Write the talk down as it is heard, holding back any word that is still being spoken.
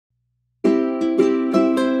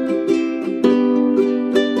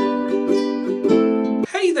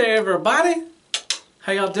Hey everybody,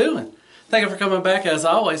 how y'all doing? Thank you for coming back as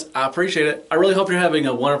always. I appreciate it. I really hope you're having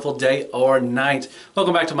a wonderful day or night.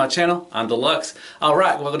 Welcome back to my channel. I'm Deluxe.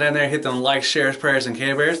 Alright, go down there, hit them likes, shares, prayers, and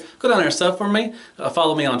Care Bears. Go down there and sub for me.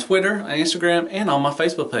 Follow me on Twitter, Instagram, and on my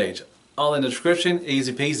Facebook page. All in the description,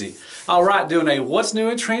 easy peasy. Alright, doing a What's New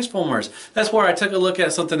in Transformers. That's where I took a look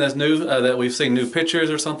at something that's new, that we've seen new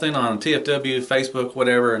pictures or something on TFW, Facebook,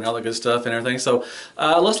 whatever, and all that good stuff and everything. So,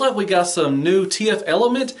 looks like we got some new TF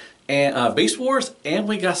Element and Beast Wars, and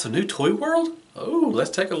we got some new Toyworld. Oh,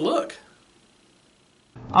 let's take a look.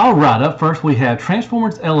 Alright, up first we have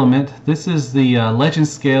Transformers Element. This is the Legend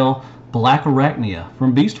Scale blackarachnia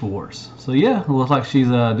from Beast Wars. So yeah, it looks like she's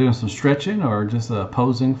doing some stretching or just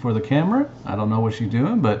posing for the camera. I don't know what she's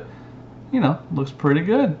doing, but you know, looks pretty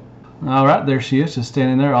good. Alright, there she is, just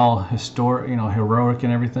standing there all historic, you know, heroic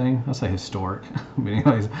and everything. I say historic. But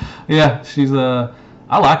anyways, yeah, she's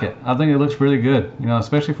I like it. I think it looks really good, you know,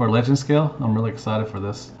 especially for Legend Scale. I'm really excited for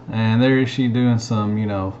this. And there is she doing some, you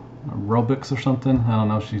know, aerobics or something. I don't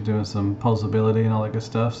know, she's doing some posability and all that good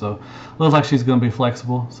stuff. So looks like she's going to be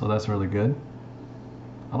flexible, so that's really good.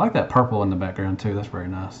 I like that purple in the background too. That's very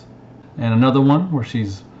nice. And another one where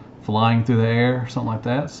she's flying through the air or something like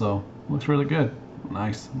that. So looks really good.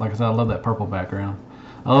 Nice. Like I said, I love that purple background.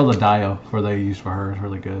 I love the dio for they used for her. It's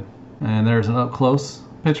really good. And there's an up close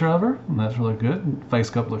picture of her, and that's really good.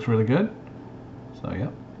 Face sculpt looks really good. So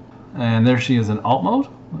yep. And there she is in alt mode.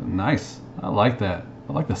 Nice. I like that.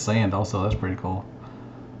 I like the sand also. That's pretty cool.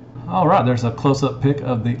 Alright, there's a close-up pic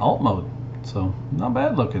of the alt mode. So not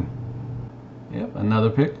bad looking. Yep,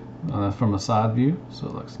 another pic from a side view. So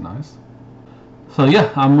it looks nice. So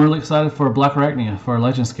yeah, I'm really excited for blackarachnia for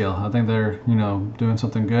Legend Scale. I think they're, you know, doing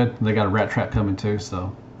something good. They got a rat trap coming too,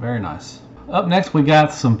 so very nice. Up next, we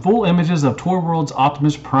got some full images of Toywold's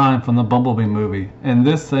Optimus Prime from the Bumblebee movie. And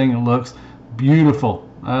this thing looks beautiful.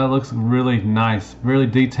 It looks really nice, really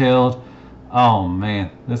detailed. Oh man,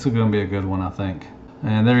 this is going to be a good one, I think.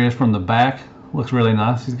 And there he is from the back. Looks really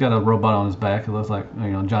nice. He's got a robot on his back. It looks like, you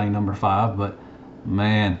know, Johnny number 5, but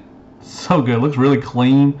man, so good. It looks really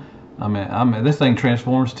clean. I mean, this thing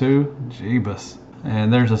transforms too. Jeebus.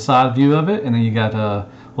 And there's a side view of it, and then you got,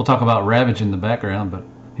 we'll talk about Ravage in the background, but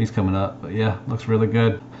he's coming up. But yeah, looks really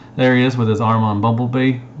good. There he is with his arm on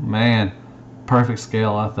Bumblebee. Man, perfect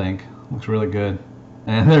scale, I think. Looks really good.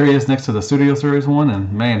 And there he is next to the Studio Series one,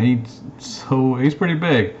 and man, he's pretty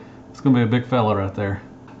big. It's gonna be a big fella right there.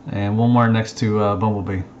 And one more next to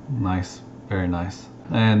Bumblebee. Nice, very nice.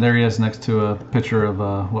 And there he is next to a picture of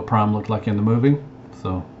what Prime looked like in the movie.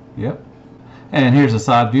 So, yep. And here's a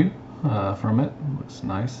side view from it. Looks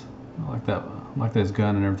nice. I like that. I like his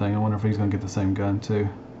gun and everything. I wonder if he's gonna get the same gun too.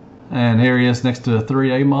 And here he is next to the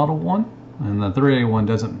 3A model one. And the 3A one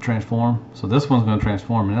doesn't transform, so this one's gonna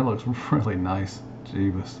transform, and it looks really nice.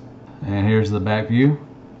 Jeebus. And here's the back view.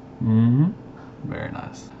 Very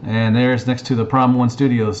nice. And there's next to the Prime 1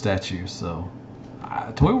 Studios statue. So,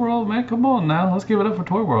 Toyworld, man, come on now. Let's give it up for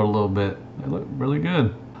Toyworld a little bit. They look really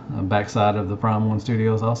good. Backside of the Prime 1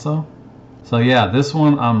 Studios also. So yeah, this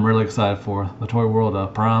one I'm really excited for. The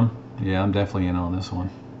Toyworld Prime. Yeah, I'm definitely in on this one.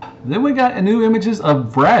 Then we got new images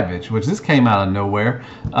of Ravage, which this came out of nowhere.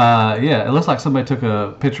 Yeah, it looks like somebody took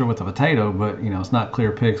a picture with a potato, but you know, it's not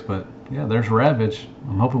clear pics, but yeah, there's Ravage.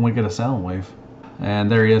 I'm hoping we get a sound wave.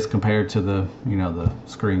 And there he is compared to the, you know, the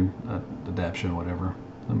screen adaptation, whatever,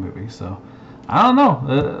 the movie. So, I don't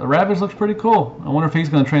know. Ravage looks pretty cool. I wonder if he's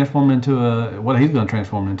going to transform into what he's going to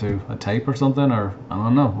transform into, a tape or something, or I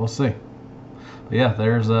don't know. We'll see. But yeah,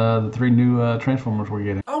 there's the 3 new Transformers we're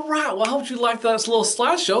getting. Alright, well I hope you liked this little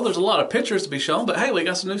slideshow. There's a lot of pictures to be shown, but hey, we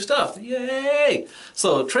got some new stuff. Yay!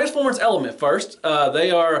 So, Transformers Element first.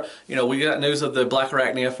 They are, you know, we got news of the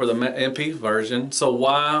blackarachnia for the MP version, so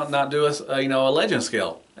why not do a, you know, a Legend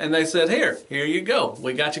Scale? And they said, here you go.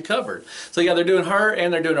 We got you covered. So yeah, they're doing her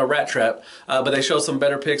and they're doing a rat trap. But they show some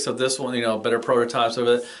better pics of this one, you know, better prototypes of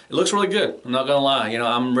it. It looks really good. I'm not gonna lie. You know,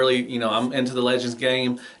 I'm really, you know, I'm into the Legends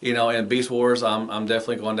game. You know, and Beast Wars, I'm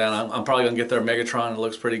definitely going down. I'm probably gonna get their Megatron. It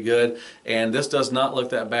looks pretty good. And this does not look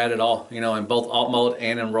that bad at all. You know, in both alt mode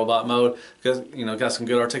and in robot mode, because you know, got some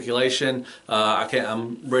good articulation.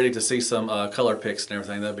 I'm ready to see some color pics and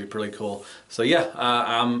everything. That'd be pretty cool. So yeah,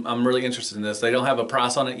 I'm really interested in this. They don't have a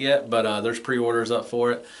price on it yet, but there's pre-orders up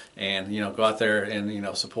for it, and you know, go out there and, you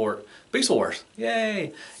know, support Beast Wars.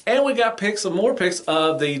 Yay! And we got some more pics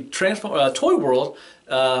of the Toyworld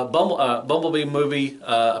Bumblebee movie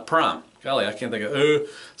Prime. Golly, I can't think of.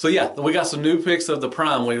 So yeah, we got some new pics of the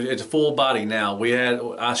Prime. It's a full body now.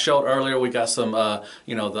 I showed earlier. We got some,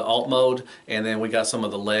 you know, the alt mode, and then we got some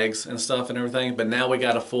of the legs and stuff and everything. But now we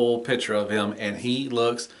got a full picture of him, and he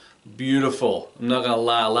looks Beautiful. I'm not gonna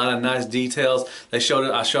lie, a lot of nice details. They showed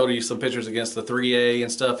it. I showed you some pictures against the 3A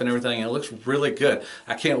and stuff and everything, and it looks really good.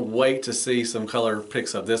 I can't wait to see some color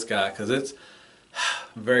pics of this guy because it's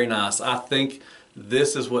very nice. I think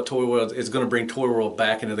this is what Toywold is going to bring Toyworld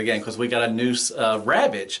back into the game, because we got a new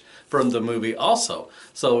Ravage from the movie also.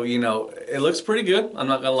 So, you know, it looks pretty good. I'm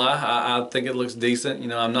not going to lie. I think it looks decent. You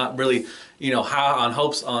know, I'm not really, you know, high on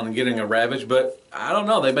hopes on getting a Ravage, but I don't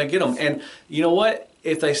know. They may get them. And you know what?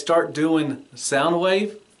 If they start doing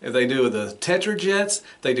Soundwave, if they do the Tetrajets,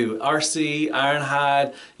 they do RC,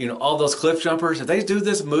 Ironhide, you know, all those cliff jumpers. If they do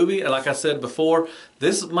this movie, and like I said before,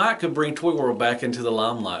 this could bring Toyworld back into the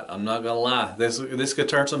limelight. I'm not gonna lie. This could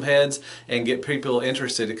turn some heads and get people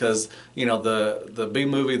interested, because you know the B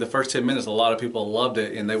movie, the first 10 minutes, a lot of people loved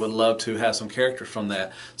it, and they would love to have some characters from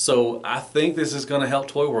that. So I think this is gonna help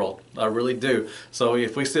Toyworld. I really do. So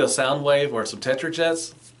if we see a Soundwave or some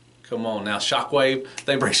Tetrajets, come on now, Shockwave.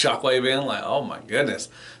 They bring Shockwave in, like, oh my goodness,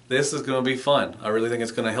 this is going to be fun. I really think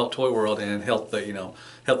it's going to help Toyworld and help the,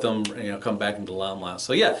 help them, come back into the limelight.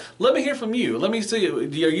 So yeah, let me hear from you. Let me see.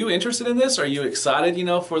 Are you interested in this? Are you excited,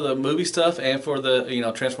 for the movie stuff and for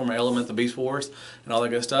the, Transformer element, the Beast Wars, and all that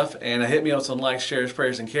good stuff? And hit me up with some likes, shares,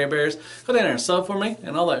 prayers, and Care Bears. Go down there and sub for me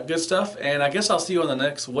and all that good stuff. And I guess I'll see you on the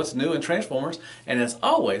next What's New in Transformers. And as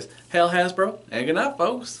always, hail Hasbro, and good night,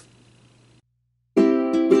 folks.